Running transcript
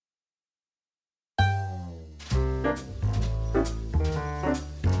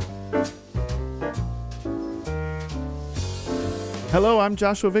Hello, I'm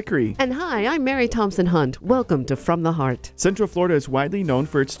Joshua Vickery. And hi, I'm Mary Thompson Hunt. Welcome to From the Heart. Central Florida is widely known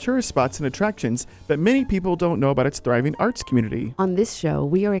for its tourist spots and attractions, but many people don't know about its thriving arts community. On this show,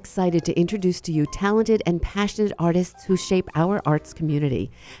 we are excited to introduce to you talented and passionate artists who shape our arts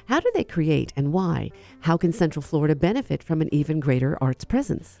community. How do they create and why? How can Central Florida benefit from an even greater arts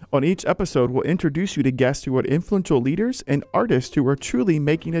presence? On each episode, we'll introduce you to guests who are influential leaders and artists who are truly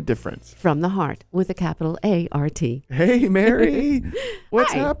making a difference. From the Heart, with a capital A-R-T. Hey, Mary.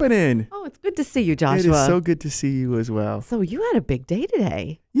 What's Hi. happening? Oh, it's good to see you, It Joshua. is so good to see you as well. So you had a big day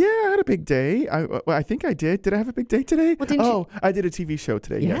today. Yeah, I had a big day. I think I did. Did I have a big day today? Well, didn't you- I did a TV show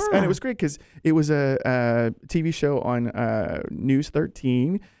today, yes. Yeah. And it was great because it was a TV show on News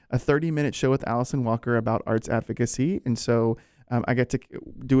 13, a 30-minute show with Allison Walker about arts advocacy. And so I got to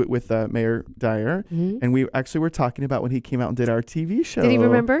do it with Mayor Dyer. Mhm. And we actually were talking about when he came out and did our TV show. Did he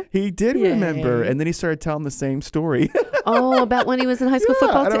remember? He did Yay. remember. And then he started telling the same story. Oh, about when he was in high school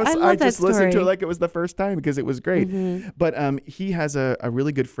football and team. I love I that just story. listened to it like it was the first time because it was great. Mhm. But he has a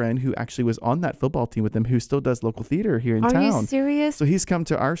really good friend who actually was on that football team with him who still does local theater here in Are town. you serious? So he's come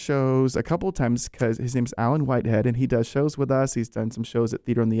to our shows a couple of times because his name's Alan Whitehead and he does shows with us. He's done some shows at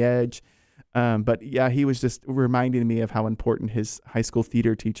Theater on the Edge. But yeah, he was just reminding me of how important his high school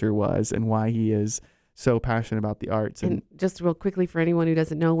theater teacher was and why he is so passionate about the arts. And just real quickly, for anyone who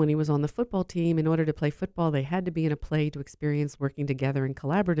doesn't know, when he was on the football team, in order to play football, they had to be in a play to experience working together and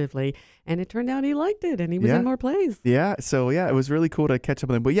collaboratively. And it turned out he liked it, and he was Yeah. in more plays. Yeah. So yeah, it was really cool to catch up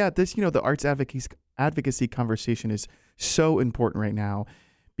with him. But yeah, this, the arts advocacy conversation is so important right now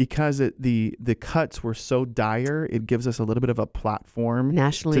because the cuts were so dire. It gives us a little bit of a platform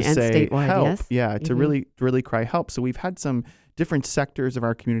Nationally to and say statewide, help. yes. Yeah. To Mhm. really cry help. So we've had some different sectors of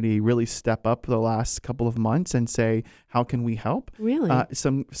our community really step up the last couple of months and say, how can we help? Really?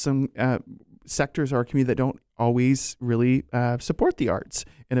 Some sectors of our community that don't always really support the arts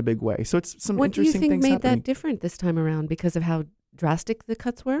in a big way. So it's some What do you interesting think things made happening. that different this time around because of how drastic the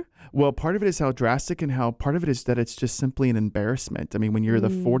cuts were? Well, part of it is how drastic and how part of it is that it's just simply an embarrassment. I mean, when you're the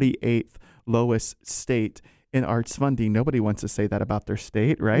 48th lowest state in arts funding, nobody wants to say that about their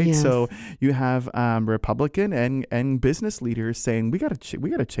state, right? Yes. So you have Republican and business leaders saying we got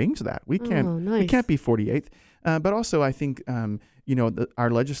to change that. We can't Oh, nice. we can't be 48th. But also, I think our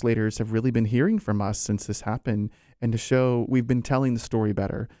legislators have really been hearing from us since this happened, and to show we've been telling the story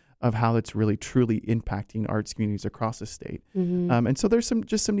better of how it's really truly impacting arts communities across the state. Mhm. And so there's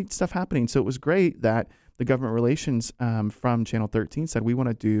some neat stuff happening. So it was great that the government relations from Channel 13 said we want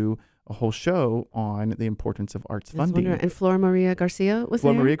to do a whole show on the importance of arts That's funding. wonderful. And Flora Maria Garcia was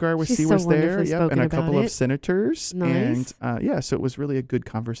Well, there? Maria Garcia She's was so there, wonderfully yep, spoken and a about couple of it. senators. Nice. And so it was really a good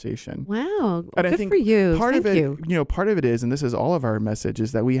conversation. Wow. And I Good think for you. Part Thank of it, you. part of it is, and this is all of our message,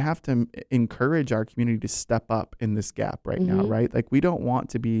 is that we have to encourage our community to step up in this gap right now, Mhm. right? Like we don't want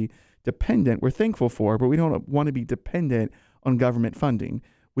to be dependent. We're thankful for, but we don't want to be dependent on government funding.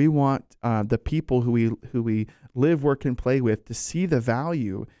 We want the people who we live, work, and play with to see the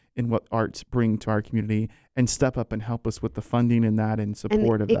value in what arts bring to our community and step up and help us with the funding and that and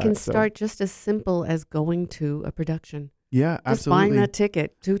support And of it that. can So, start just as simple as going to a production. yeah, Just absolutely. buying that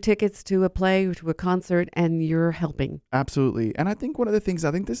ticket, 2 tickets to a play or to a concert, and you're helping. Absolutely. And I think one of the things,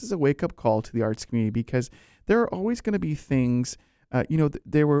 I think this is a wake-up call to the arts community because there are always going to be things,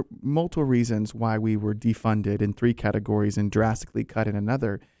 there were multiple reasons why we were defunded in 3 categories and drastically cut in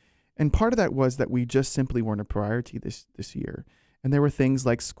another. And part of that was that we just simply weren't a priority this year. And there were things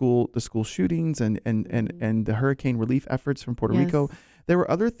like the school shootings and the hurricane relief efforts from Puerto Yes. Rico. There were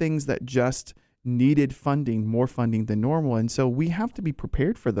other things that just needed funding, more funding than normal. And so we have to be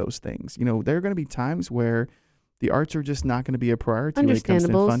prepared for those things. There are going to be times where the arts are just not going to be a priority when it comes to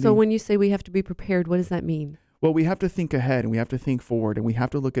Understandable. funding. So when you say we have to be prepared, what does that mean? Well, we have to think ahead and we have to think forward and we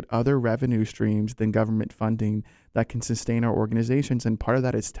have to look at other revenue streams than government funding that can sustain our organizations. And part of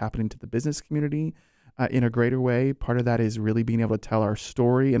that is tapping into the business community in a greater way. Part of that is really being able to tell our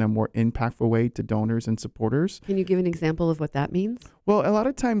story in a more impactful way to donors and supporters. Can you give an example of what that means? Well, a lot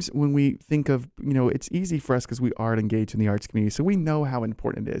of times when we think of, it's easy for us because we are engaged in the arts community, so we know how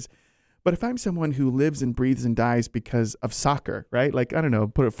important it is. But if I'm someone who lives and breathes and dies because of soccer, right? Like, I don't know,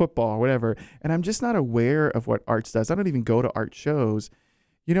 put a football or whatever, and I'm just not aware of what arts does. I don't even go to art shows.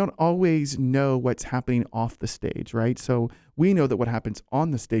 You don't always know what's happening off the stage, right? So we know that what happens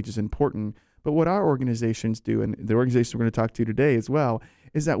on the stage is important. But what our organizations do, and the organization we're going to talk to today as well,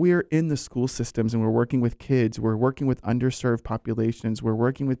 is that we are in the school systems and we're working with kids. We're working with underserved populations. We're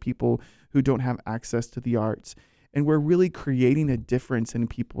working with people who don't have access to the arts. And we're really creating a difference in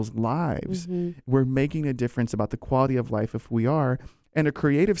people's lives. Mm-hmm. We're making a difference about the quality of life if we are. And a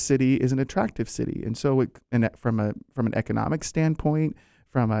creative city is an attractive city. And so from an economic standpoint,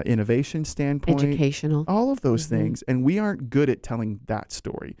 from an innovation standpoint, educational, all of those things. And we aren't good at telling that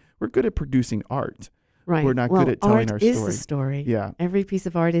story. We're good at producing art. Right. We're not good at telling our story. Art is the story. Yeah. Every piece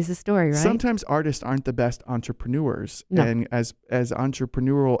of art is a story, right? Sometimes artists aren't the best entrepreneurs. No. And as an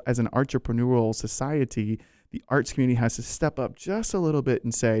entrepreneurial society, the arts community has to step up just a little bit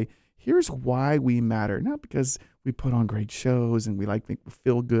and say, here's why we matter. Not because we put on great shows and we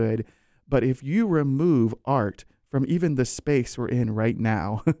feel good, but if you remove art from even the space we're in right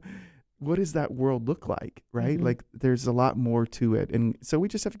now, what does that world look like, right? Mm-hmm. Like there's a lot more to it. And so we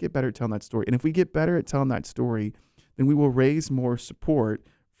just have to get better at telling that story. And if we get better at telling that story, then we will raise more support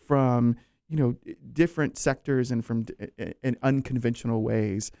from, different sectors and from in unconventional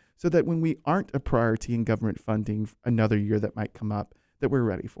ways, so that when we aren't a priority in government funding another year that might come up, that we're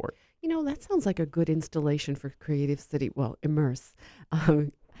ready for it. That sounds like a good installation for Creative City. Well, Immerse.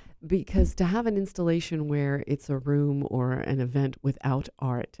 Because to have an installation where it's a room or an event without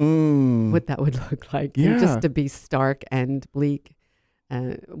art, what that would look like, Yeah. just to be stark and bleak,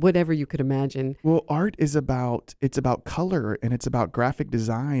 whatever you could imagine. Well, art is about color, and it's about graphic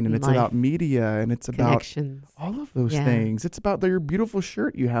design, and it's Life. about media, and it's about Connections. all of those Yeah. things. It's about your beautiful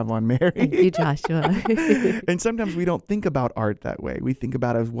shirt you have on, Mary. Thank you, Joshua. And sometimes we don't think about art that way. We think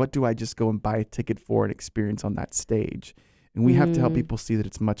about it as, what do I just go and buy a ticket for and experience on that stage? And we have to help people see that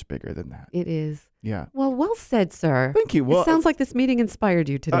it's much bigger than that. It is. Yeah. Well said, sir. Thank you. Well, it sounds like this meeting inspired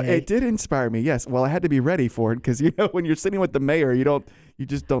you today. it did inspire me. Yes. Well, I had to be ready for it because when you're sitting with the mayor, you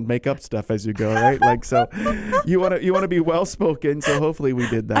just don't make up stuff as you go, right? Like, so you want to be well spoken. So hopefully we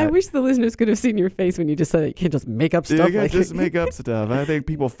did that. I wish the listeners could have seen your face when you just said it. You can't just make up stuff. You can't just make up stuff. I think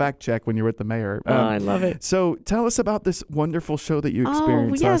people fact check when you're with the mayor. I love it. So tell us about this wonderful show that you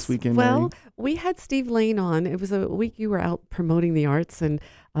experienced last weekend, Well, Mary. we had Steve Lane on. It was a week you were out promoting the arts, and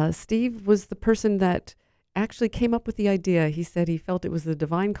Steve was the person that actually came up with the idea. He said he felt it was a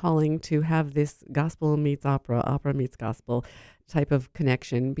divine calling to have this gospel meets opera, opera meets gospel type of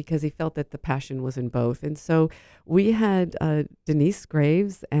connection, because he felt that the passion was in both. And so we had Denise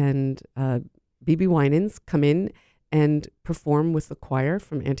Graves and BB Winans come in and perform with the choir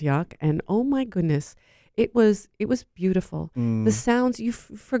from Antioch. And oh my goodness, it was beautiful. The sounds,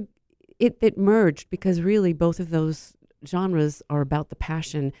 it merged, because really both of those genres are about the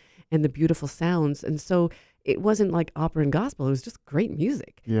passion and the beautiful sounds. And so it wasn't like opera and gospel. It was just great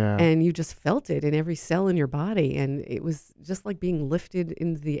music. Yeah. And you just felt it in every cell in your body. And it was just like being lifted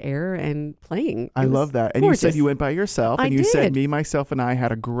into the air and playing. I love that. And gorgeous. you said you went by yourself, and you said me, myself, and I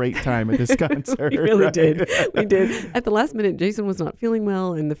had a great time at this concert. We really right? did. We did. At the last minute, Jason was not feeling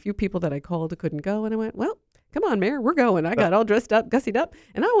well, and the few people that I called couldn't go. And I went, well, come on, Mayor, we're going. I got all dressed up, gussied up,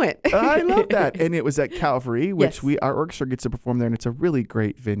 and I went. I love that. And it was at Calvary, which Yes. our orchestra gets to perform there, and it's a really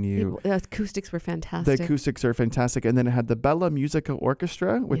great venue. The acoustics were fantastic. The acoustics are fantastic. And then it had the Bella Musica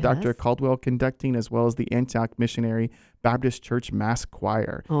Orchestra with Dr. Yes. Caldwell conducting, as well as the Antioch Missionary Baptist Church Mass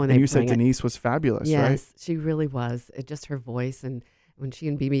Choir. Oh, and and they you said bring it. Denise was fabulous, Yes, right? she really was. Just her voice. And when she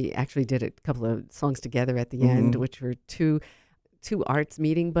and BB actually did a couple of songs together at the end, which were two arts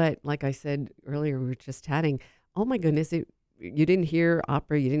meeting. But like I said earlier, we were just chatting. Oh my goodness, you didn't hear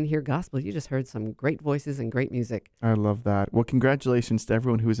opera, you didn't hear gospel, you just heard some great voices and great music. I love that. Well, congratulations to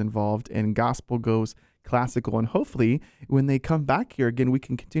everyone who is involved in Gospel Goes Classical. And hopefully when they come back here again, we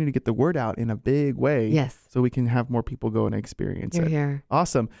can continue to get the word out in a big way. Yes. So we can have more people go and experience You're it. here.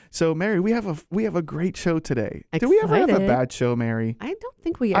 Awesome. So Mary, we have a great show today. Do we ever have a Excited. bad show, Mary? I don't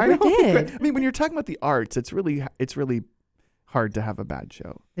think we I ever don't think did. I mean, when you're talking about the arts, it's really hard to have a bad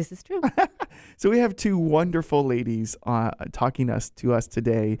show. This is true. So we have two wonderful ladies talking to us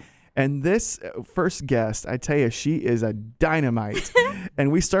today. And this first guest, I tell you, she is a dynamite.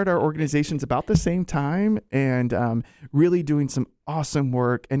 And we start our organizations about the same time, and really doing some awesome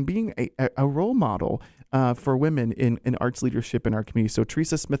work and being a role model for women in arts leadership in our community. So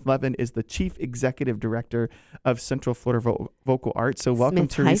Teresa Smith-Levin is the Chief Executive Director of Central Florida Vocal Arts. So welcome,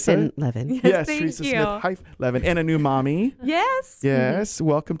 Teresa. Levin. Yes, thank Teresa you. Smith-Levin, and a new mommy. Yes. Yes,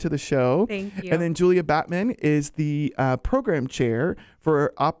 welcome to the show. Thank you. And then Julia Batman is the program chair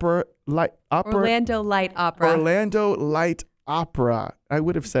for Orlando Light Opera. Orlando Light Opera. I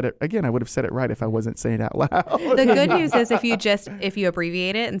would have said it right if I wasn't saying it out loud. The good news is if you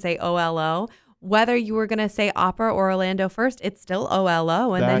abbreviate it and say OLO, whether you were going to say opera or Orlando first, it's still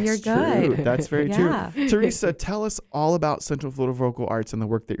OLO, and then you're good. True. That's very Yeah. true. Teresa, tell us all about Central Florida Vocal Arts and the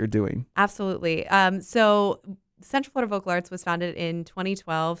work that you're doing. Absolutely. So Central Florida Vocal Arts was founded in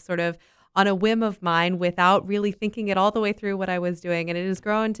 2012, sort of on a whim of mine without really thinking it all the way through what I was doing. And it has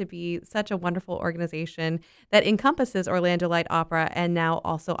grown to be such a wonderful organization that encompasses Orlando Light Opera and now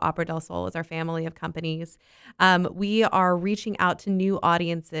also Opera del Sol as our family of companies. We are reaching out to new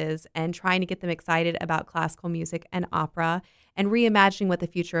audiences and trying to get them excited about classical music and opera and reimagining what the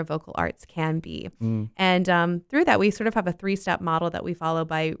future of vocal arts can be. And through that, we sort of have a 3-step model that we follow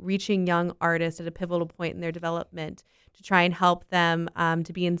by reaching young artists at a pivotal point in their development to try and help them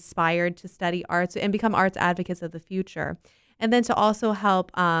to be inspired to study arts and become arts advocates of the future. And then to also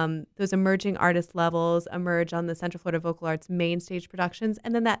help those emerging artist levels emerge on the Central Florida Vocal Arts main stage productions.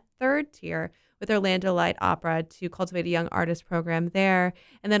 And then that third tier with Orlando Light Opera to cultivate a young artist program there,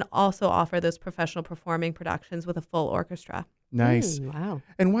 and then also offer those professional performing productions with a full orchestra. Nice. Wow.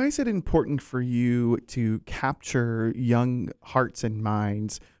 And why is it important for you to capture young hearts and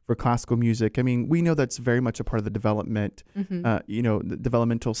minds for classical music? I mean, we know that's very much a part of the development, the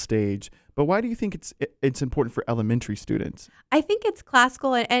developmental stage. But why do you think it's important for elementary students? I think it's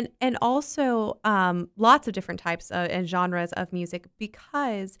classical and also lots of different types and genres of music,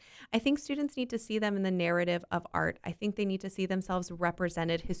 because I think students need to see them in the narrative of art. I think they need to see themselves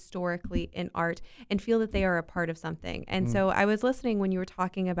represented historically in art and feel that they are a part of something. And so I was listening when you were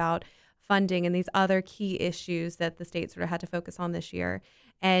talking about funding and these other key issues that the state sort of had to focus on this year.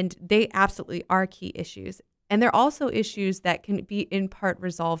 And they absolutely are key issues. And they're also issues that can be in part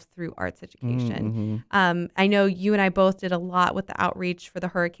resolved through arts education. I know you and I both did a lot with the outreach for the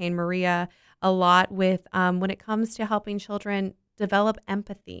Hurricane Maria, a lot with when it comes to helping children develop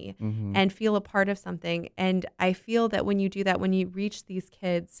empathy and feel a part of something. And I feel that when you do that, when you reach these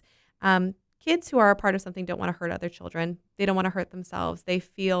kids, kids who are a part of something don't want to hurt other children. They don't want to hurt themselves. They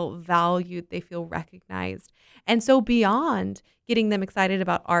feel valued. They feel recognized. And so beyond getting them excited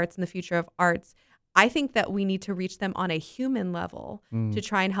about arts and the future of arts, I think that we need to reach them on a human level to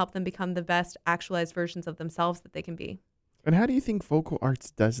try and help them become the best actualized versions of themselves that they can be. And how do you think vocal arts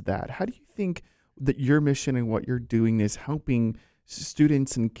does that? How do you think that your mission and what you're doing is helping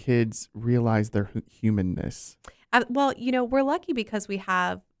students and kids realize their humanness? Well, we're lucky because we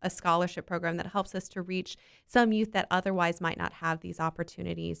have a scholarship program that helps us to reach some youth that otherwise might not have these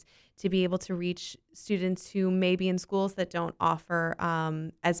opportunities, to be able to reach students who may be in schools that don't offer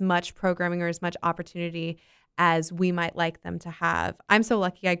as much programming or as much opportunity as we might like them to have. I'm so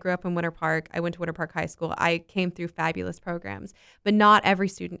lucky. I grew up in Winter Park. I went to Winter Park High School. I came through fabulous programs, but not every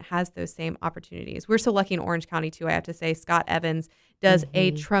student has those same opportunities. We're so lucky in Orange County too. I have to say, Scott Evans does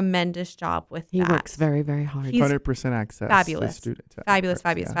a tremendous job with that. He works very, very hard. He's 100% access. Fabulous. To students.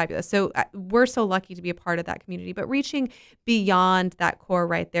 Fabulous. So we're so lucky to be a part of that community, but reaching beyond that core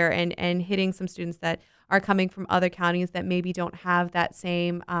right there and hitting some students that are coming from other counties that maybe don't have that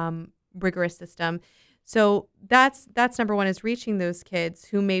same rigorous system. So that's number one, is reaching those kids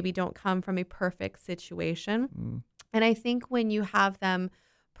who maybe don't come from a perfect situation. And I think when you have them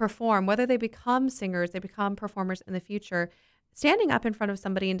perform, whether they become singers, they become performers in the future, standing up in front of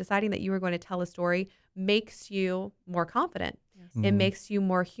somebody and deciding that you are going to tell a story makes you more confident. It makes you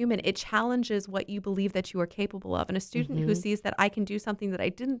more human. It challenges what you believe that you are capable of. And a student who sees that I can do something that I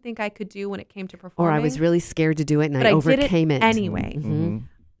didn't think I could do when it came to performing. Or I was really scared to do it and but I overcame it anyway.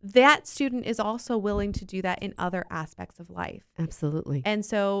 That student is also willing to do that in other aspects of life. Absolutely. And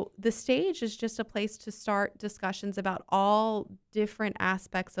so the stage is just a place to start discussions about all different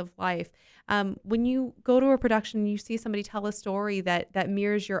aspects of life. When you go to a production and you see somebody tell a story that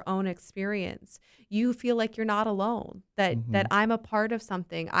mirrors your own experience, you feel like you're not alone, that I'm a part of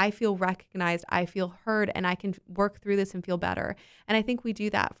something. I feel recognized, I feel heard, and I can work through this and feel better. And I think we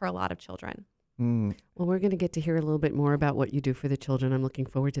do that for a lot of children. Well, we're going to get to hear a little bit more about what you do for the children. I'm looking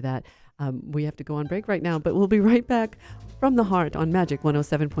forward to that. We have to go on break right now, but we'll be right back from the heart on Magic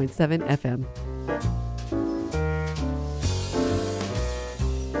 107.7 FM.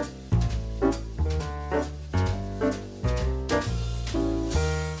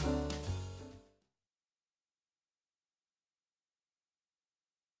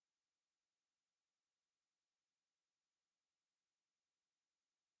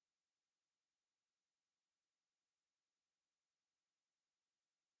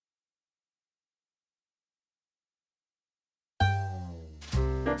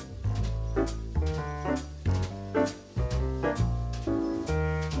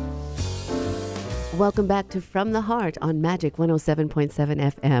 Welcome back to From the Heart on Magic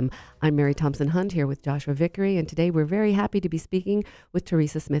 107.7 FM. I'm Mary Thompson Hunt here with Joshua Vickery, and today we're very happy to be speaking with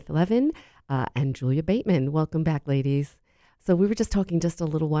Teresa Smith-Levin and Julia Bateman. Welcome back, ladies. So we were just talking just a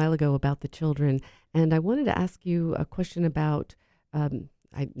little while ago about the children, and I wanted to ask you a question about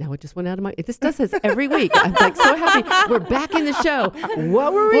Now it just went out of my. This does this every week. I'm like so happy. We're back in the show.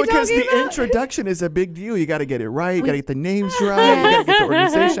 What were we because talking the about? introduction is a big deal. You got to get it right. You got to get the names right. You got to get the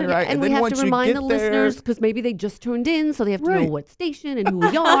organization right. And we then have once to remind you the get there, listeners because maybe they just tuned in, so they have to know Right. what station and who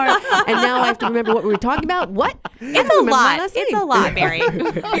we are. And now I have to remember what we were talking about. What? It's a lot. It's a lot, Mary.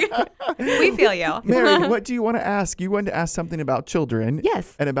 We feel you. Mary, what do you want to ask? You wanted to ask something about children.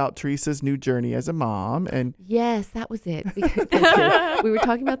 Yes. And about Teresa's new journey as a mom. And Yes, that was it. Thank you. We were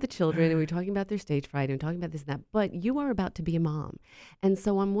talking about the children and we were talking about their stage fright and talking about this and that. But you are about to be a mom. And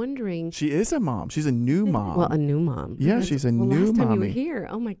so I'm wondering. she is a mom. She's a new mom. Well, a new mom. Yeah, she's a new last time you were mommy. here.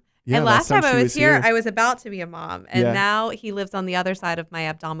 Oh, my. Yeah, and last time she I was here, here, I was about to be a mom. And Yeah. now he lives on the other side of my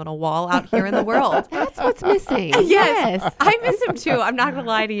abdominal wall out here in the world. That's what's missing. Yes. I miss him too. I'm not going to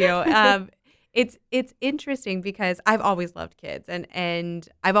lie to you. It's interesting because I've always loved kids and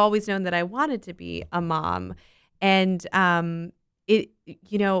I've always known that I wanted to be a mom. And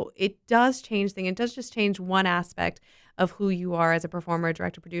it does change things. It does just change one aspect of who you are as a performer,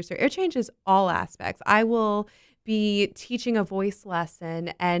 director, producer. It changes all aspects. I will be teaching a voice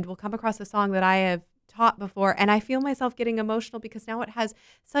lesson and will come across a song that I have taught before, and I feel myself getting emotional because now it has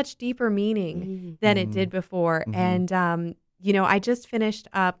such deeper meaning than it did before. And I just finished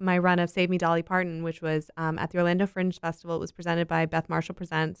up my run of Save Me Dolly Parton, which was at the Orlando Fringe Festival. It was presented by Beth Marshall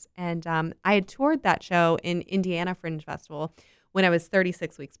Presents, and I had toured that show in Indiana Fringe Festival when I was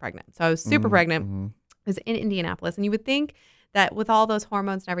 36 weeks pregnant. So I was super pregnant. I was in Indianapolis, and you would think that with all those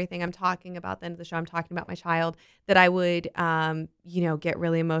hormones and everything I'm talking about at the end of the show, I'm talking about my child, that I would, get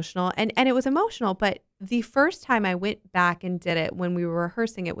really emotional. And it was emotional. But the first time I went back and did it when we were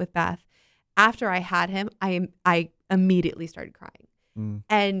rehearsing it with Beth, after I had him, I immediately started crying.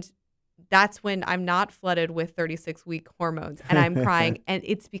 And that's when I'm not flooded with 36-week hormones and I'm crying. And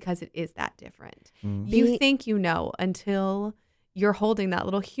it's because it is that different. You think you know until you're holding that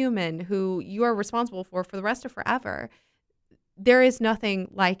little human who you are responsible for the rest of forever. There is nothing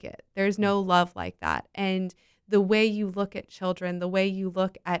like it. There's no love like that. And the way you look at children, the way you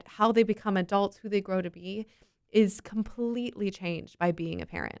look at how they become adults, who they grow to be, is completely changed by being a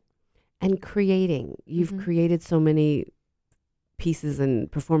parent. And creating. You've created so many pieces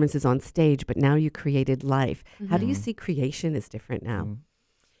and performances on stage, but now you created life. How do you see creation is different now?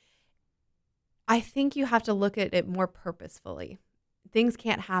 I think you have to look at it more purposefully. Things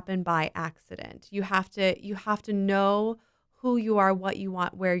can't happen by accident. You have to know who you are, what you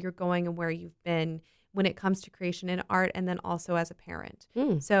want, where you're going, and where you've been when it comes to creation and art, and then also as a parent.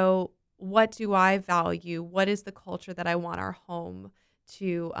 So what do I value? What is the culture that I want our home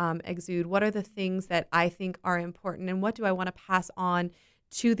to exude? What are the things that I think are important? And what do I want to pass on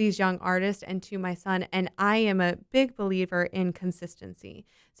to these young artists and to my son? And I am a big believer in consistency.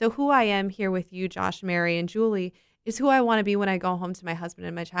 So who I am here with you, Josh, Mary, and Julie, is who I want to be when I go home to my husband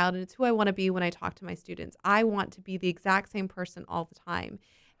and my child. And it's who I want to be when I talk to my students. I want to be the exact same person all the time.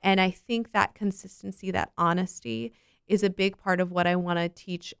 And I think that consistency, that honesty is a big part of what I want to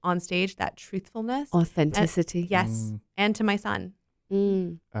teach on stage, that truthfulness. Authenticity. Yes. And to my son.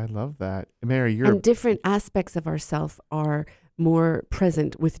 I love that. Mary, you're And different aspects of ourself are more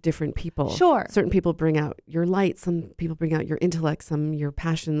present with different people. Sure. Certain people bring out your light, some people bring out your intellect, some your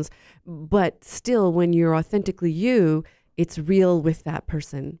passions, but still when you're authentically you, it's real with that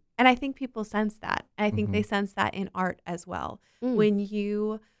person. And I think people sense that. And I think they sense that in art as well. When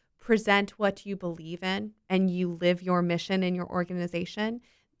you present what you believe in and you live your mission in your organization,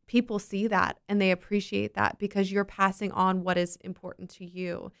 people see that and they appreciate that because you're passing on what is important to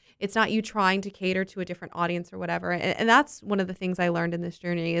you. It's not you trying to cater to a different audience or whatever. And that's one of the things I learned in this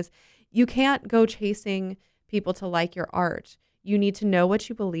journey is you can't go chasing people to like your art. You need to know what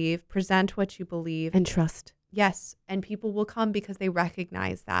you believe, present what you believe. And trust. Yes. And people will come because they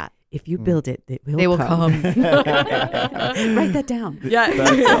recognize that. If you build it, They will come. Write that down. Yes.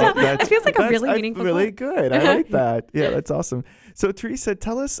 That It feels like a really meaningful really quote. good. I like that. Yeah, that's awesome. So Teresa,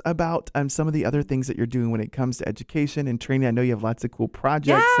 tell us about some of the other things that you're doing when it comes to education and training. I know you have lots of cool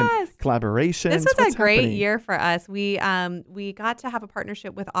projects and collaborations. This was What's a great happening? year for us. We got to have a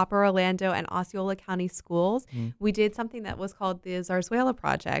partnership with Opera Orlando and Osceola County Schools. We did something that was called the Zarzuela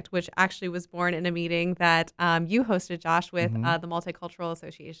Project, which actually was born in a meeting that you hosted, Josh, with the Multicultural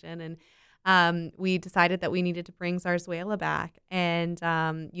Association. And we decided that we needed to bring Zarzuela back. And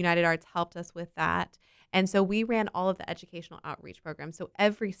United Arts helped us with that. And so we ran all of the educational outreach programs. So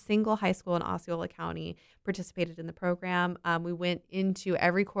every single high school in Osceola County participated in the program. We went into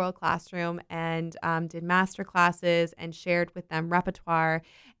every choral classroom and did master classes and shared with them repertoire.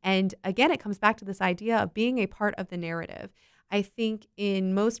 And again, it comes back to this idea of being a part of the narrative. I think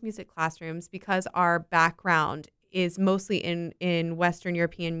in most music classrooms, because our background is mostly in Western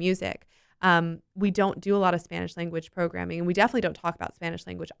European music. We don't do a lot of Spanish language programming, and we definitely don't talk about Spanish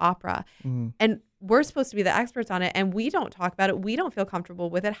language opera. And we're supposed to be the experts on it, and we don't talk about it. We don't feel comfortable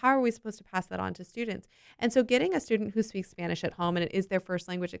with it. How are we supposed to pass that on to students? And so getting a student who speaks Spanish at home and it is their first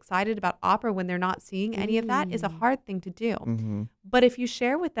language excited about opera when they're not seeing any of that is a hard thing to do. But if you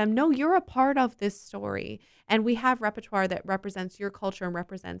share with them, no, you're a part of this story, and we have repertoire that represents your culture and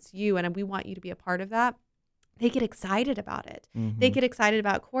represents you, and we want you to be a part of that. They get excited about it. They get excited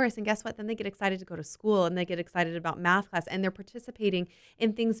about chorus, and guess what? Then they get excited to go to school, and they get excited about math class, and they're participating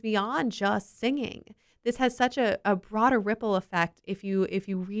in things beyond just singing. This has such a broader ripple effect if you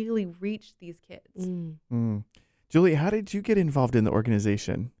really reach these kids. Julie, how did you get involved in the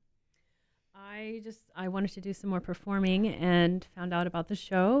organization? I wanted to do some more performing and found out about the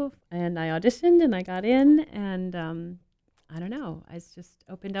show, and I auditioned and I got in, and I don't know, it's just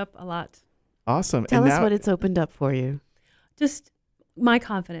opened up a lot. Awesome. Tell us what it's opened up for you. Just my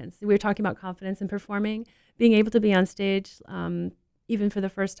confidence. We were talking about confidence in performing, being able to be on stage, even for the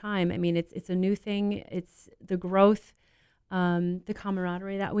first time. I mean, it's a new thing. It's the growth, the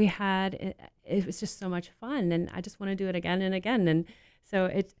camaraderie that we had. It was just so much fun, and I just want to do it again and again. And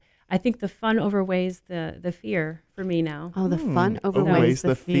so I think the fun overweighs the fear for me now. Oh, the fun overweighs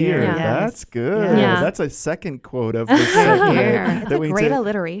the fear. Yeah. That's good. Yeah. That's a second quote of this segment. That's a great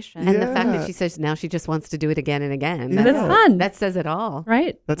alliteration. And the fact that she says now she just wants to do it again and again. That's fun. That says it all.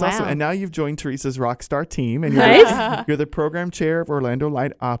 Right. That's awesome. And now you've joined Teresa's Rockstar team, and Right. you're the program chair of Orlando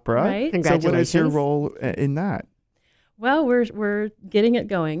Light Opera. Right. So Congratulations. what is your role in that? Well, we're getting it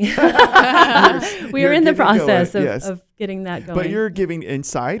going. We You're are in the getting going, process yes. of getting that going. But you're giving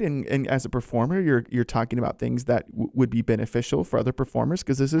insight, and as a performer, you're talking about things that would be beneficial for other performers,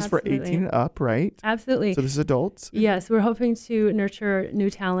 because this is for Absolutely. 18 and up, right? Absolutely. So this is adults. Yes, we're hoping to nurture new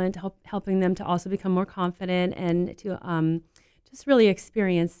talent, helping them to also become more confident and to just really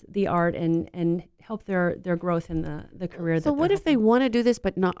experience the art and help their growth in the career. So what if they want to do this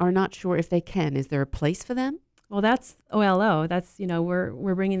but are not sure if they can? Is there a place for them? Well, that's OLO. That's,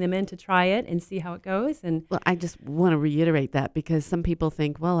 we're bringing them in to try it and see how it goes. And Well, I just want to reiterate that because some people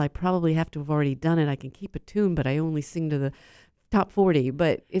think, well, I probably have to have already done it. I can keep a tune, but I only sing to the top 40.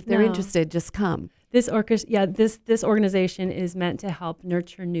 But if they're No. interested, just come. this organization is meant to help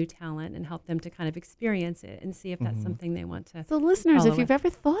nurture new talent and help them to kind of experience it and see if that's something they want to. So listeners, follow if you've it. ever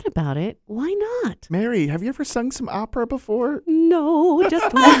thought about it, why not? Mary, have you ever sung some opera before? No,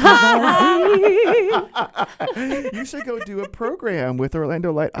 just You should go do a program with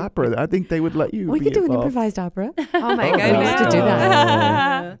Orlando Light Opera. I think they would let you we be could do an involved. improvised opera. Oh my Oh, goodness. We used to do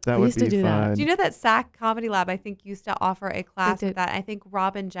that. That We would used to be do that. fun. Do you know that SAC Comedy Lab, I think, used to offer a class did. with that? I think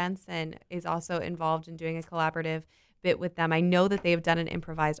Robin Jensen is also involved in doing a collaborative bit with them. I know that they've done an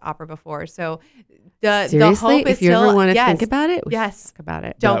improvised opera before. So the Seriously, hope is if you still, ever want to yes, think about it, we should yes. talk about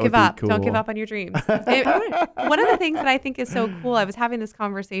it. Don't That give would be up. Don't give cool. up on your dreams. One of the things that I think is so cool, I was having this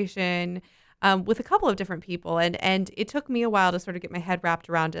conversation with a couple of different people, and it took me a while to sort of get my head wrapped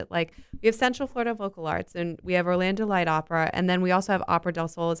around it. Like, we have Central Florida Vocal Arts, and we have Orlando Light Opera, and then we also have Opera del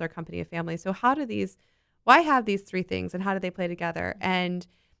Sol as our company of family. So why have these three things, and how do they play together? And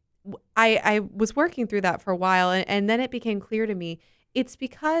I was working through that for a while, and then it became clear to me it's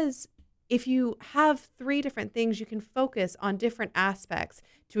because if you have three different things, you can focus on different aspects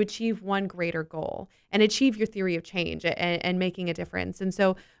to achieve one greater goal and achieve your theory of change and making a difference. And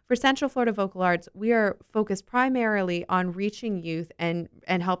so for Central Florida Vocal Arts, we are focused primarily on reaching youth and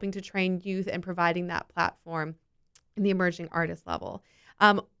helping to train youth and providing that platform in the emerging artist level.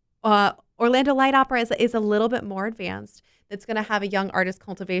 Orlando Light Opera is a little bit more advanced. It's going to have a young artist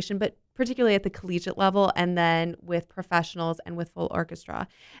cultivation, but particularly at the collegiate level, and then with professionals and with full orchestra.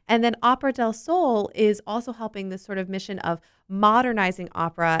 And then Opera del Sol is also helping this sort of mission of modernizing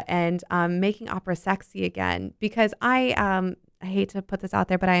opera and making opera sexy again. Because I hate to put this out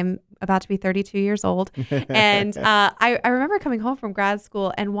there, but I'm about to be 32 years old. And I remember coming home from grad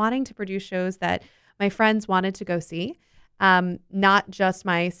school and wanting to produce shows that my friends wanted to go see. Not just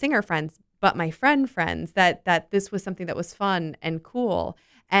my singer friends, but my friends, that this was something that was fun and cool.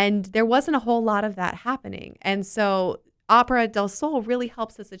 And there wasn't a whole lot of that happening. And so Opera del Sol really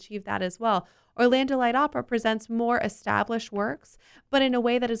helps us achieve that as well. Orlando Light Opera presents more established works, but in a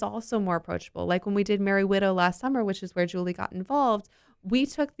way that is also more approachable. Like when we did Merry Widow last summer, which is where Julie got involved, we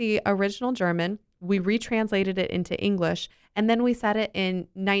took the original German, we retranslated it into English, And then we set it in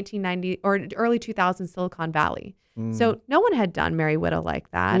 1990 or early 2000s Silicon Valley. Mm. So no one had done Merry Widow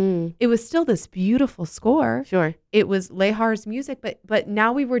like that. Mm. It was still this beautiful score. Sure. It was Lehar's music, but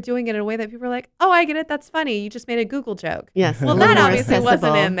now we were doing it in a way that people were like, oh, I get it. That's funny. You just made a Google joke. Yes. Well, a that little more obviously wasn't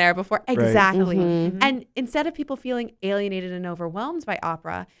accessible. in there before. Exactly. Mhm. And instead of people feeling alienated and overwhelmed by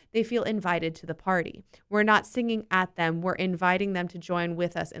opera, they feel invited to the party. We're not singing at them. We're inviting them to join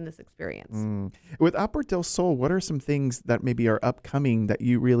with us in this experience. Mm. With Opera del Sol, what are some things that maybe are upcoming that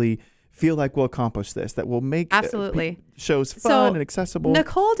you really feel like will accomplish this, that will make Absolutely. shows fun So, and accessible?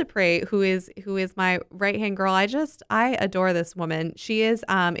 Nicole Dupre, who is my right hand girl, I adore this woman. She is,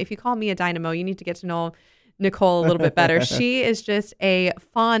 if you call me a dynamo, you need to get to know Nicole a little bit better. She is just a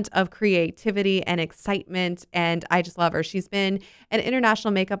font of creativity and excitement, and I just love her. She's been an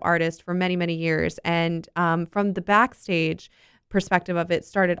international makeup artist for many, many years, and from the backstage perspective of it,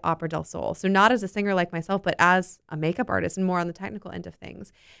 started Opera del Sol. So not as a singer like myself, but as a makeup artist and more on the technical end of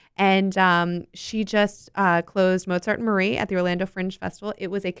things. And she just closed Mozart and Marie at the Orlando Fringe Festival.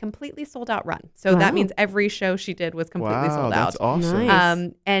 It was a completely sold out run. So Wow. that means every show she did was completely Wow, sold that's out. awesome.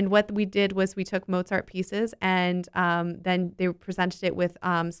 Nice. And what we did was we took Mozart pieces and then they presented it with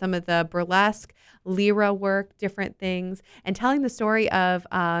some of the burlesque, lyra work, different things, and telling the story of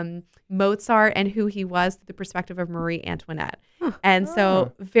Mozart and who he was through the perspective of Marie Antoinette. And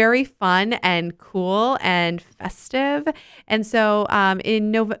so very fun and cool and festive. And so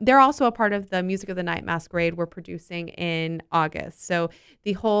they're also a part of the Music of the Night Masquerade we're producing in August. So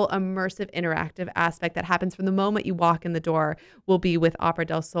the whole immersive interactive aspect that happens from the moment you walk in the door will be with Opera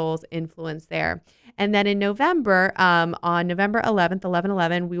del Sol's influence there. And then in November, on November 11th,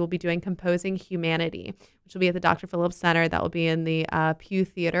 11/11, we will be doing Composing Humanity, which will be at the Dr. Phillips Center. That will be in the Pew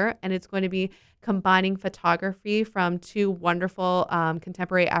Theater. And it's going to be combining photography from two wonderful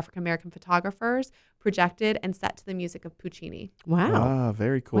contemporary African-American photographers, projected and set to the music of Puccini. Wow. Ah,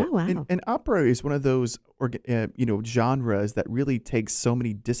 very cool. Wow. And opera is one of those genres that really takes so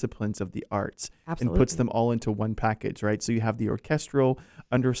many disciplines of the arts and puts them all into one package, right? So you have the orchestral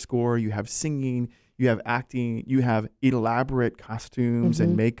underscore, you have singing, you have acting, you have elaborate costumes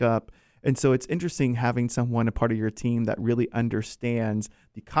and makeup. And so it's interesting having someone a part of your team that really understands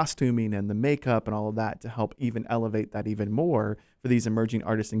the costuming and the makeup and all of that to help even elevate that even more for these emerging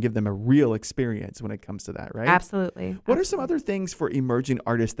artists and give them a real experience when it comes to that, right? Absolutely. What are some other things for emerging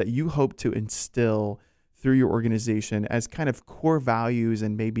artists that you hope to instill through your organization as kind of core values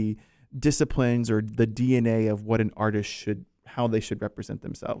and maybe disciplines or the DNA of what an artist how they should represent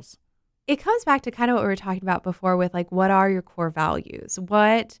themselves? It comes back to kind of what we were talking about before with like, what are your core values?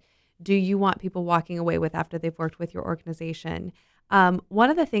 What do you want people walking away with after they've worked with your organization?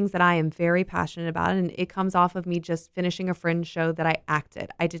 One of the things that I am very passionate about, and it comes off of me just finishing a Fringe show that I acted.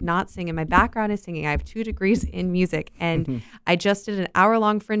 I did not sing, and my background is singing. I have 2 degrees in music, and I just did an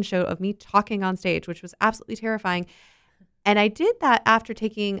hour-long Fringe show of me talking on stage, which was absolutely terrifying. And I did that after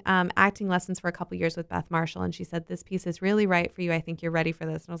taking acting lessons for a couple years with Beth Marshall. And she said, this piece is really right for you. I think you're ready for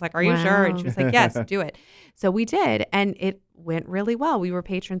this. And I was like, are you sure? And she was like, yes, do it. So we did. And it went really well. We were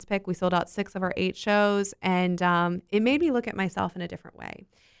patrons pick. We sold out 6 of our 8 shows. And it made me look at myself in a different way.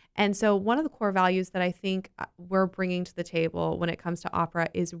 And so one of the core values that I think we're bringing to the table when it comes to opera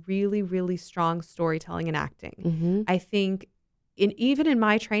is really, really strong storytelling and acting. I think even in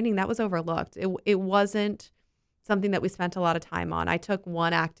my training, that was overlooked. It wasn't something that we spent a lot of time on. I took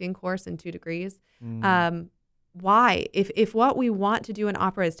 1 acting course in 2 degrees. Why? If what we want to do in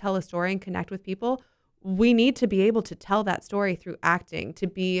opera is tell a story and connect with people, we need to be able to tell that story through acting, to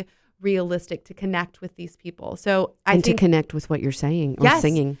be realistic, to connect with these people. So I think to connect with what you're saying or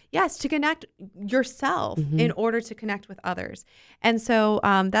singing. Yes, to connect yourself in order to connect with others. And so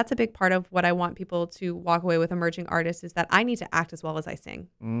that's a big part of what I want people to walk away with emerging artists is that I need to act as well as I sing.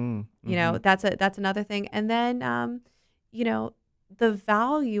 You know, that's another thing. And then, the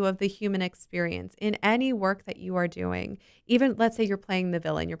value of the human experience in any work that you are doing, even let's say you're playing the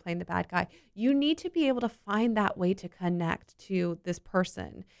villain, you're playing the bad guy, you need to be able to find that way to connect to this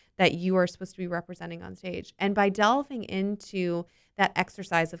person that you are supposed to be representing on stage. And by delving into that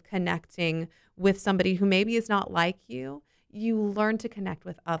exercise of connecting with somebody who maybe is not like you, you learn to connect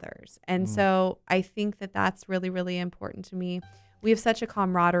with others. And so I think that that's really, really important to me. We have such a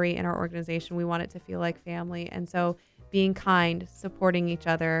camaraderie in our organization. We want it to feel like family. And so being kind, supporting each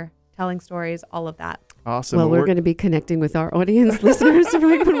other, telling stories, all of that. Awesome. Well, we're going to be connecting with our audience listeners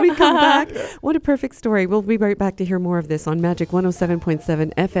right when we come back. What a perfect story. We'll be right back to hear more of this on Magic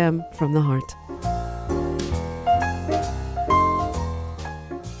 107.7 FM from the Heart.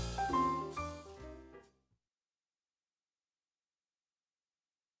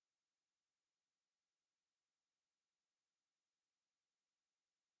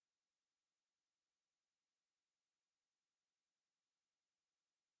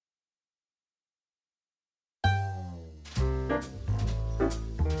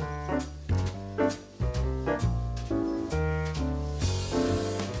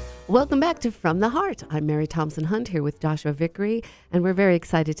 Welcome back to From the Heart. I'm Mary Thompson Hunt here with Joshua Vickery, and we're very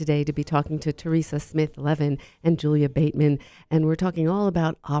excited today to be talking to Teresa Smith-Levin and Julia Bateman, and we're talking all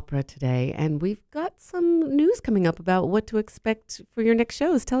about opera today, and we've got some news coming up about what to expect for your next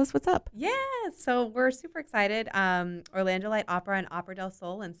shows. Tell us what's up. Yeah, so we're super excited. Orlando Light Opera and Opera del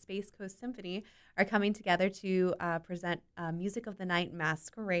Sol and Space Coast Symphony are coming together to present Music of the Night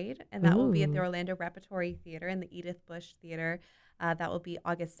Masquerade, and that will be at the Ooh. Orlando Repertory Theater and the Edith Bush Theater. That will be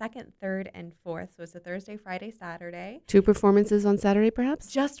August 2nd, 3rd, and 4th. So it's a Thursday, Friday, Saturday. 2 performances on Saturday,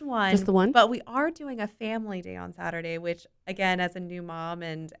 perhaps? Just one. Just the one? But we are doing a family day on Saturday, which, again, as a new mom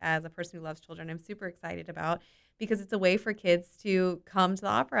and as a person who loves children, I'm super excited about because it's a way for kids to come to the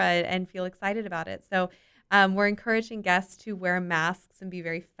opera and feel excited about it. So we're encouraging guests to wear masks and be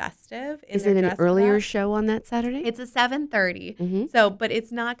very festive. Is it an earlier show on that Saturday? It's a 7:30. Mhm. So, but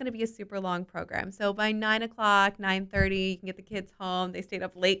it's not going to be a super long program. So by 9 o'clock, 9:30, you can get the kids home. They stayed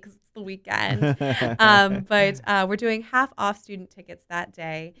up late because it's the weekend. But we're doing half off student tickets that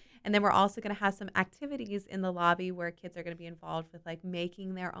day. And then we're also going to have some activities in the lobby where kids are going to be involved with like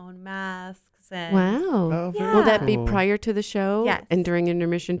making their own masks. And Wow. Oh, very Will that be cool. prior to the show? Yes. And during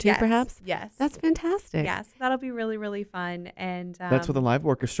intermission too, Yes, perhaps? Yes. That's fantastic. Yes. That'll be really, really fun. And That's with a live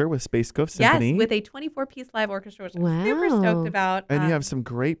orchestra with Space Coast Symphony. Yes, with a 24-piece live orchestra, which I'm super Wow. stoked about. And you have some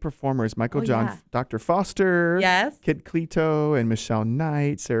great performers: Michael Oh, John, yeah. Dr. Foster, Yes. Kid Cleto, and Michelle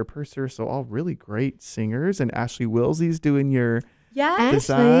Knight, Sarah Purser. So all really great singers. And Ashley Wilsey's doing your Yes.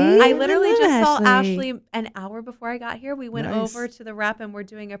 Design. I literally love just saw Ashley an hour before I got here. We went Nice. over to the rep and we're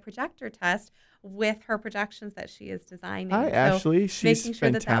doing a projector test with her projections that she is designing. Hi, So Ashley. She's making sure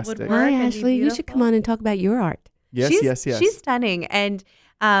that that would fantastic. work. Hi, and be Ashley. You should come beautiful. on and talk about your art. Yes, she's, yes. She's stunning. And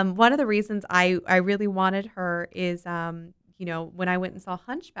one of the reasons I really wanted her is, when I went and saw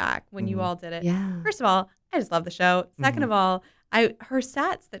Hunchback, when you Mhm. all did it. Yeah. First of all, I just love the show. Second Mhm. of all, her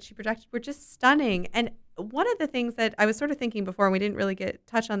sets that she projected were just stunning. And one of the things that I was sort of thinking before, and we didn't really get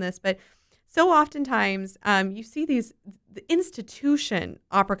touch on this, but so oftentimes you see these institution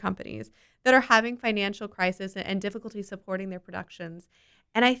opera companies that are having financial crisis and difficulty supporting their productions.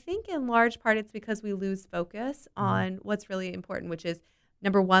 And I think in large part it's because we lose focus on what's really important, which is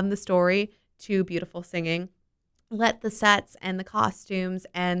number one, the story, two, beautiful singing. Let the sets and the costumes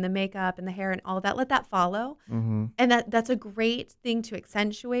and the makeup and the hair and all of that, let that follow. Mm-hmm. And that's a great thing to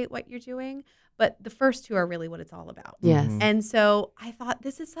accentuate what you're doing. But the first two are really what it's all about. Yes. Mhm. And so I thought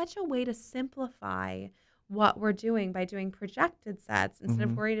this is such a way to simplify what we're doing by doing projected sets instead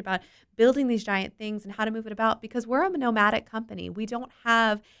of Mhm. worried about building these giant things and how to move it about, because we're a nomadic company. We don't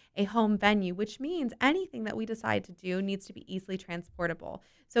have a home venue, which means anything that we decide to do needs to be easily transportable.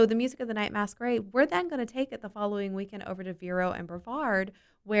 So the Music of the Night Masquerade, we're then going to take it the following weekend over to Vero and Brevard,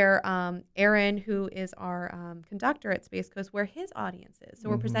 where Aaron, who is our conductor at Space Coast, where his audience is. So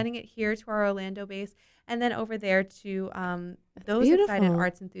we're Mhm. presenting it here to our Orlando base and then over there to those excited beautiful.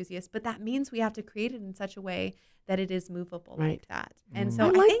 arts enthusiasts. But that means we have to create it in such a way that it is movable Right. like that. And Mhm. so I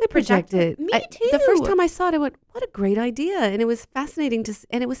I like think the projected. Me I- too. The first time I saw it, I went, "What a great idea!" And it was fascinating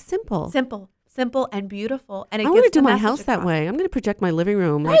and it was simple. simple and beautiful. And it I want to gets do the my message house that across. way. I'm going to project my living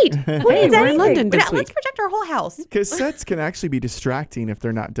room. Right. Who Hey, needs we're in anything? London But this let's week. project our whole house. Because sets can actually be distracting if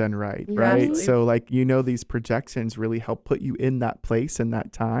they're not done right, Yeah, right? absolutely. So, these projections really help put you in that place and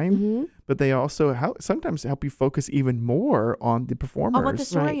that time, Mhm. but they also sometimes help you focus even more on the performers. On what the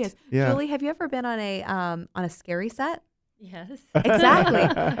story Right. is. Yeah. Julie, have you ever been on a scary set? Yes. Exactly.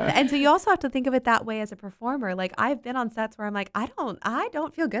 And so you also have to think of it that way as a performer. Like I've been on sets where I'm like, I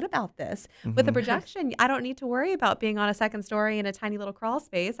don't feel good about this. With the Mhm. projection, I don't need to worry about being on a second story in a tiny little crawl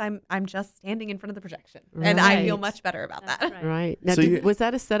space. I'm just standing in front of the projection. And I feel Right. much better about That's that. right. Right. Now, So was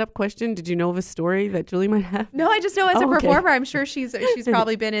that a setup question? Did you know of a story that Julie might have? No, I just know as a Oh, okay. performer, I'm sure she's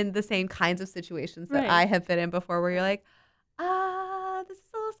probably been in the same kinds of situations that Right. I have been in before where you're like, this is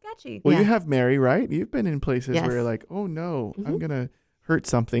a little sketchy. Well, Yeah. you have Mary, right? You've been in places where you're Yes. like, oh no, I'm Mhm. going to hurt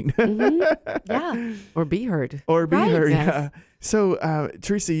something. Mhm. Yeah. Or be heard? Or be Right. heard. Yes. Yeah. So,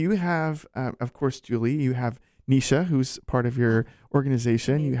 Teresa, you have, of course, Julie, you have Nisha, who's part of your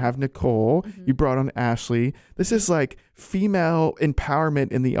organization. You Amazing. have Nicole. Mhm. You brought on Ashley. This is like female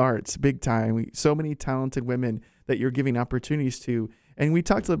empowerment in the arts, big time. So many talented women that you're giving opportunities to. And we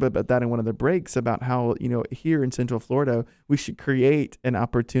talked a little bit about that in one of the breaks about how, here in Central Florida, we should create an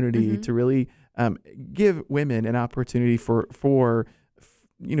opportunity Mhm. to really give women an opportunity for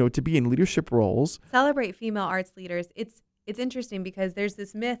to be in leadership roles. Celebrate female arts leaders. It's interesting because there's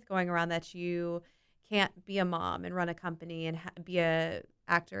this myth going around that you can't be a mom and run a company and be a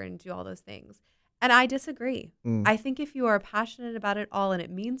actor and do all those things. And I disagree. Mm. I think if you are passionate about it all and it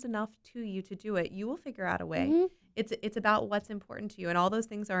means enough to you to do it, you will figure out a way. It's about what's important to you, and all those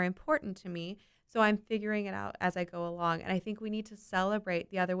things are important to me. So I'm figuring it out as I go along. And I think we need to celebrate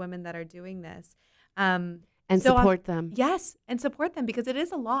the other women that are doing this. And So support them. Yes, and support them because it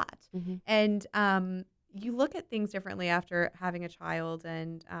is a lot. Mm-hmm. And you look at things differently after having a child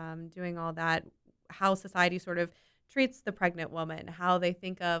and doing all that, how society sort of treats the pregnant woman, how they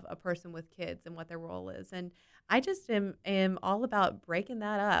think of a person with kids and what their role is. And I just am all about breaking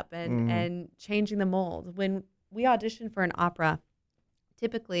that up and changing the mold. When we audition for an opera,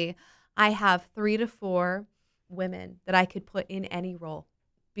 typically I have 3 to 4 women that I could put in any role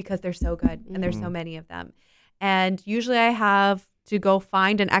because they're so good and there's so many of them. And usually I have to go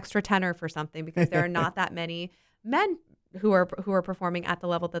find an extra tenor for something because there are not that many men who are performing at the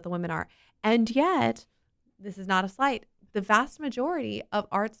level that the women are. And yet, this is not a slight, the vast majority of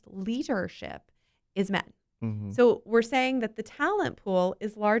arts leadership is men. Mm-hmm. So we're saying that the talent pool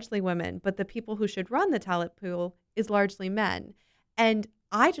is largely women, but the people who should run the talent pool is largely men. And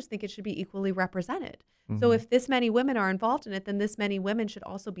I just think it should be equally represented. So if this many women are involved in it, then this many women should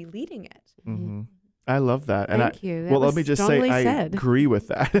also be leading it. Mm-hmm. I love that. Thank you. That Well, let was me just say, strongly I said. agree with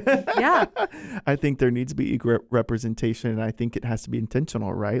that. Yeah. I think there needs to be equal representation, and I think it has to be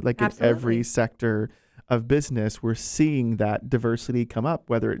intentional, right? Like Absolutely. in every sector of business, we're seeing that diversity come up,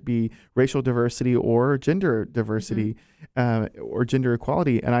 whether it be racial diversity or gender diversity or gender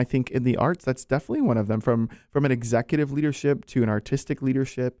equality. And I think in the arts, that's definitely one of them, from an executive leadership to an artistic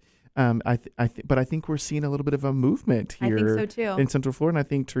leadership. But I think we're seeing a little bit of a movement I think here so too. in Central Florida. And I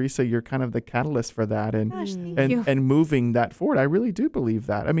think, Teresa, you're kind of the catalyst for that. And Gosh, thank you. and moving that forward. I really do believe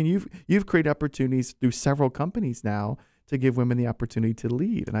that. I mean, you've created opportunities through several companies now to give women the opportunity to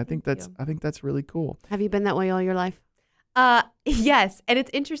lead, and I think that's really cool. Have you been that way all your life? Yes. And it's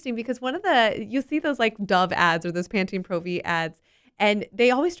interesting because you'll see those like Dove ads or those Pantene Pro V ads, and they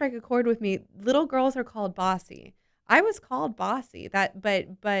always strike a chord with me. Little girls are called bossy. I was called bossy, but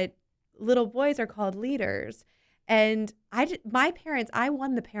little boys are called leaders. And I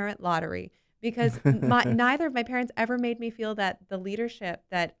won the parent lottery because neither of my parents ever made me feel that the leadership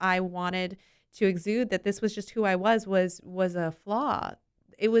that I wanted to exude, that this was just who I was a flaw.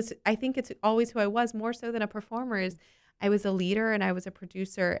 I think it's always who I was, more so than a performer. Is I was a leader and I was a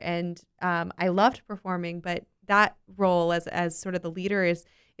producer, and I loved performing, but that role as sort of the leader is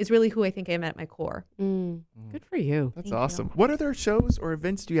really who I think I am at my core. Good for you. That's Thank awesome. you. What other shows or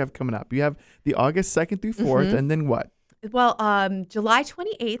events do you have coming up? You have the August 2nd through 4th, and then what? Well, July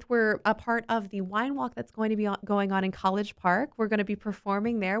 28th, we're a part of the wine walk that's going to be going on in College Park. We're going to be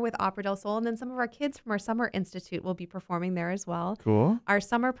performing there with Opera del Sol, and then some of our kids from our Summer Institute will be performing there as well. Cool. Our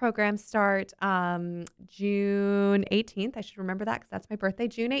summer programs start June 18th. I should remember that because that's my birthday.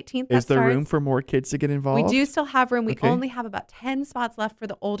 June 18th. Is there starts. room for more kids to get involved? We do still have room. We Okay. only have about 10 spots left for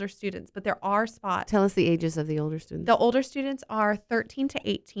the older students, but there are spots. Tell us the ages of the older students. The older students are 13 to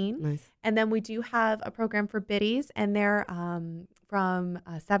 18. Nice. And then we do have a program for biddies, and they're from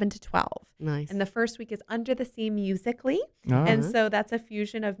 7 to 12. Nice. And the first week is Under the Sea Musically. Oh. And so that's a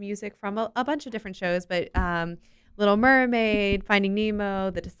fusion of music from a bunch of different shows, but Little Mermaid, Finding Nemo,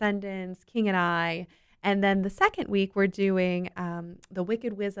 The Descendants, King and I. And then the second week, we're doing The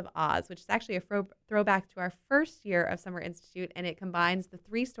Wicked Wiz of Oz, which is actually a throwback to our first year of Summer Institute. And it combines the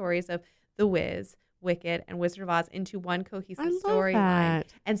 3 stories of The Wiz, Wicked, and Wizard of Oz into one cohesive I love storyline.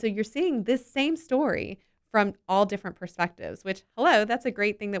 that. And so you're seeing this same story from all different perspectives, which, that's a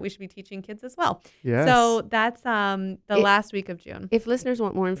great thing that we should be teaching kids as well. Yes. So that's the last week of June. If listeners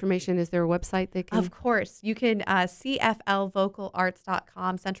want more information, is there a website they can? Of course. You can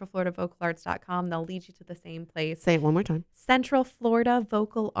CFLVocalArts.com, CentralFloridaVocalArts.com. They'll lead you to the same place. Say it one more time.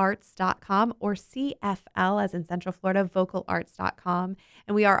 CentralFloridaVocalArts.com or CFL as in Central Florida VocalArts.com.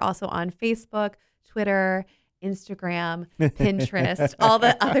 And we are also on Facebook, Twitter, Instagram, Pinterest, all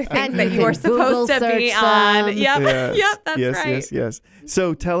the other things And that you you are can Google supposed to be search on. them. Yep, Yes. that's yes, right. Yes.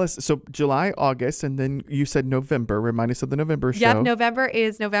 So tell us, July, August, and then you said November. Remind us of the November show. Yep, November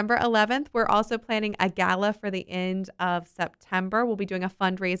is November 11th. We're also planning a gala for the end of September. We'll be doing a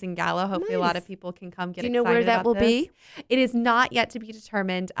fundraising gala. Hopefully a lot Nice. of people can come get Do you excited know where that about will this. be? It is not yet to be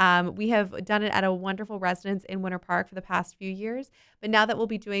determined. We have done it at a wonderful residence in Winter Park for the past few years. But now that we'll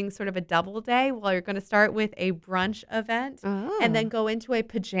be doing sort of a double day, we're going to start with a brunch event and then go into a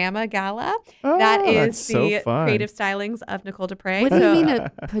pajama gala. That is that's so the fun. creative stylings of Nicole Dupre. What do you mean a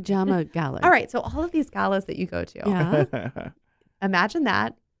pajama gala? All right, so all of these galas that you go to, Yeah. imagine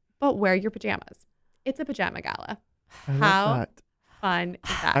that, but wear your pajamas. It's a pajama gala. I love How that. fun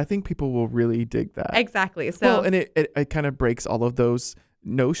is that? I think people will really dig that. Exactly. So Well, and it kind of breaks all of those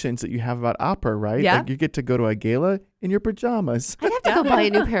notions that you have about opera, right? Yeah. Like you get to go to a gala in your pajamas. I'd have to go buy a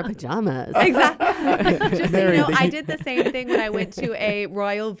new pair of pajamas. Exactly. Just so Mary, you know, did I you- did the same thing when I went to a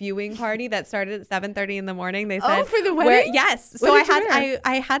royal viewing party that started at 7:30 in the morning. They said, Oh, for the where- wedding? yes. What So did you wear?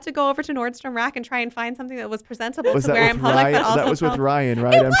 I had to go over to Nordstrom Rack and try and find something that was presentable Was to that wear in with public, Ryan? but also That was with felt- Ryan,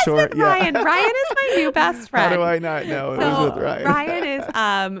 right? It I'm was sure. with Ryan. Ryan is my new best friend. How do I not know? It So was with Ryan. Ryan is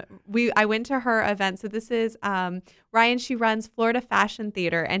I went to her event. So this is Ryan. She runs Florida Fashion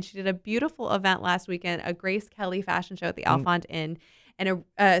Theater, and she did a beautiful event last weekend, a Grace Kelly fashion show at the Alfond Inn. And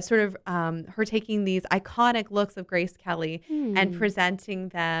a sort of her taking these iconic looks of Grace Kelly and presenting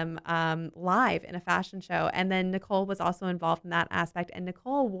them live in a fashion show. And then Nicole was also involved in that aspect. And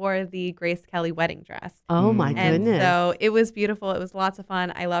Nicole wore the Grace Kelly wedding dress. Oh my And goodness. so it was beautiful. It was lots of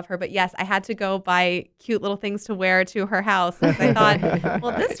fun. I love her. But yes, I had to go buy cute little things to wear to her house because I thought,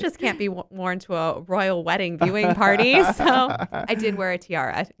 well, this just can't be worn to a royal wedding viewing party. So I did wear a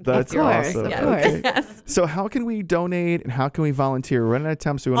tiara. That's Of course, awesome. of Yes. course. Okay. Yes. So how can we donate and how can we volunteer? We're running out of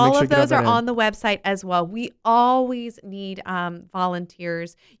time, so we want to All make sure of we get those are that in. on the website as well. We always need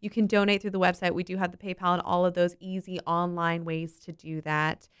volunteers. You can donate through the website. We do have the PayPal and all of those easy online ways to do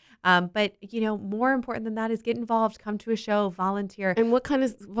that. But, more important than that is get involved, come to a show, volunteer. And what kind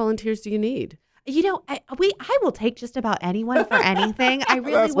of volunteers do you need? I will take just about anyone for anything. I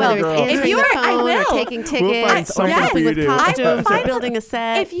really That's my will. Whether girl. it's answering If you the are, phone I will. or taking tickets find or something helping for you with to do. costumes I will or find building a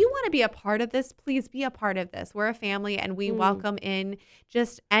set. If you want to be a part of this, please be a part of this. We're a family, and we welcome in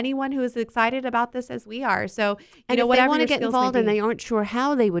just anyone who is excited about this as we are. So, and if they whatever want to your get skills may involved and be. they aren't sure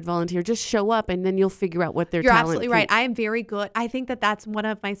how they would volunteer, just show up and then you'll figure out what their You're talent absolutely can- right. I am very good. I think that that's one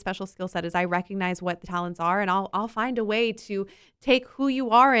of my special skill set is I recognize what the talents are, and I'll find a way to take who you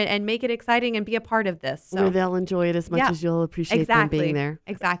are and make it exciting and be a part of this. So. where they'll enjoy it as much Yeah. as you'll appreciate them being there.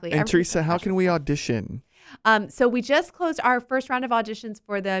 Exactly. And Everything's Teresa, how special can we stuff. audition? So we just closed our first round of auditions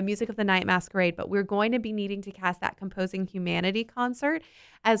for the Music of the Night Masquerade, but we're going to be needing to cast that Composing Humanity concert,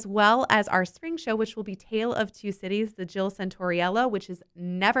 as well as our spring show, which will be Tale of Two Cities, the Jill Santoriello, which is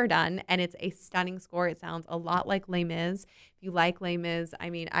never done, and it's a stunning score. It sounds a lot like Les Mis. If you like Les Mis,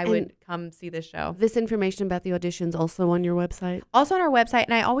 I would come see this show. This information about the auditions also on your website? Also on our website,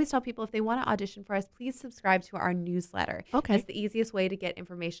 and I always tell people if they want to audition for us, please subscribe to our newsletter. Okay. It's the easiest way to get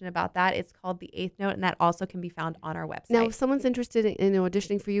information about that. It's called The Eighth Note, and that also can be found on our website. Now, if someone's interested in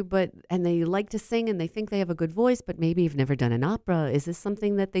auditioning for you, and they like to sing and they think they have a good voice, but maybe you've never done an opera, is this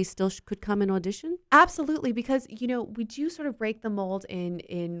something that they still could come and audition? Absolutely, because we do sort of break the mold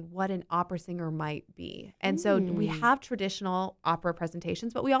in what an opera singer might be, and so we have traditional opera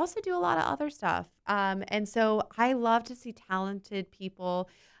presentations, but we also do a lot of other stuff. And so I love to see talented people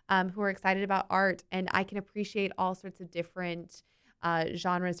who are excited about art, and I can appreciate all sorts of different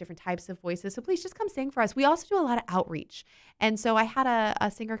genres, different types of voices. So please just come sing for us. We also do a lot of outreach. And so I had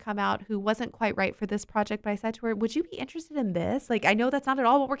a singer come out who wasn't quite right for this project, but I said to her, would you be interested in this? Like, I know that's not at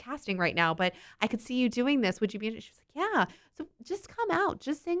all what we're casting right now, but I could see you doing this. Would you be interested? She was like, yeah. So just come out,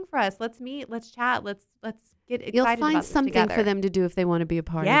 just sing for us. Let's meet, let's chat, let's get excited You'll about find this something together. for them to do if they want to be a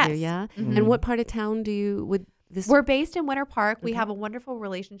part Yes. of you, yeah? Mhm. And what part of town would this... We're based in Winter Park. We Okay. have a wonderful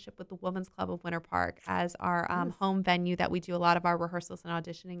relationship with the Women's Club of Winter Park as our Yes. home venue that we do a lot of our rehearsals and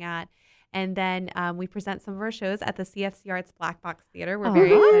auditioning at. And then we present some of our shows at the CFC Arts Black Box Theater. We're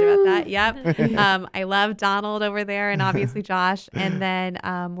very excited about that. Yep. I love Donald over there and obviously Josh. And then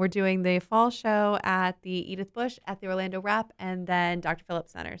we're doing the fall show at the Edith Bush at the Orlando Rep and then Dr.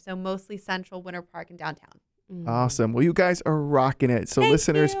 Phillips Center. So mostly Central, Winter Park, and downtown. Awesome. Well, you guys are rocking it. So Thank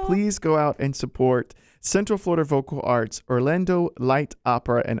listeners, you. please go out and support Central Florida Vocal Arts, Orlando Light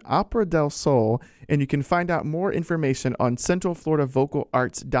Opera, and Opera del Sol. And you can find out more information on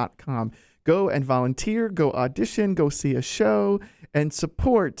centralfloridaVocalArts.com. Go and volunteer, go audition, go see a show, and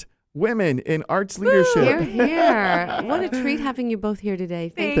support women in arts leadership. Here, here. What a treat having you both here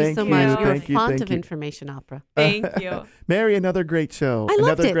today. Thank you Thank so you. much. You're Thank a you, font thank of you. information opera. Thank you. Mary, another great show. I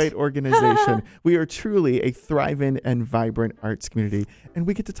loved another it. great organization. We are truly a thriving and vibrant arts community, and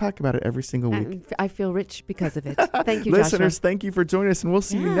we get to talk about it every single week. And I feel rich because of it. Thank you, Joshua. Listeners, thank you for joining us, and we'll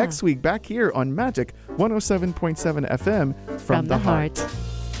see you Yeah. next week back here on Magic 107.7 FM from the heart.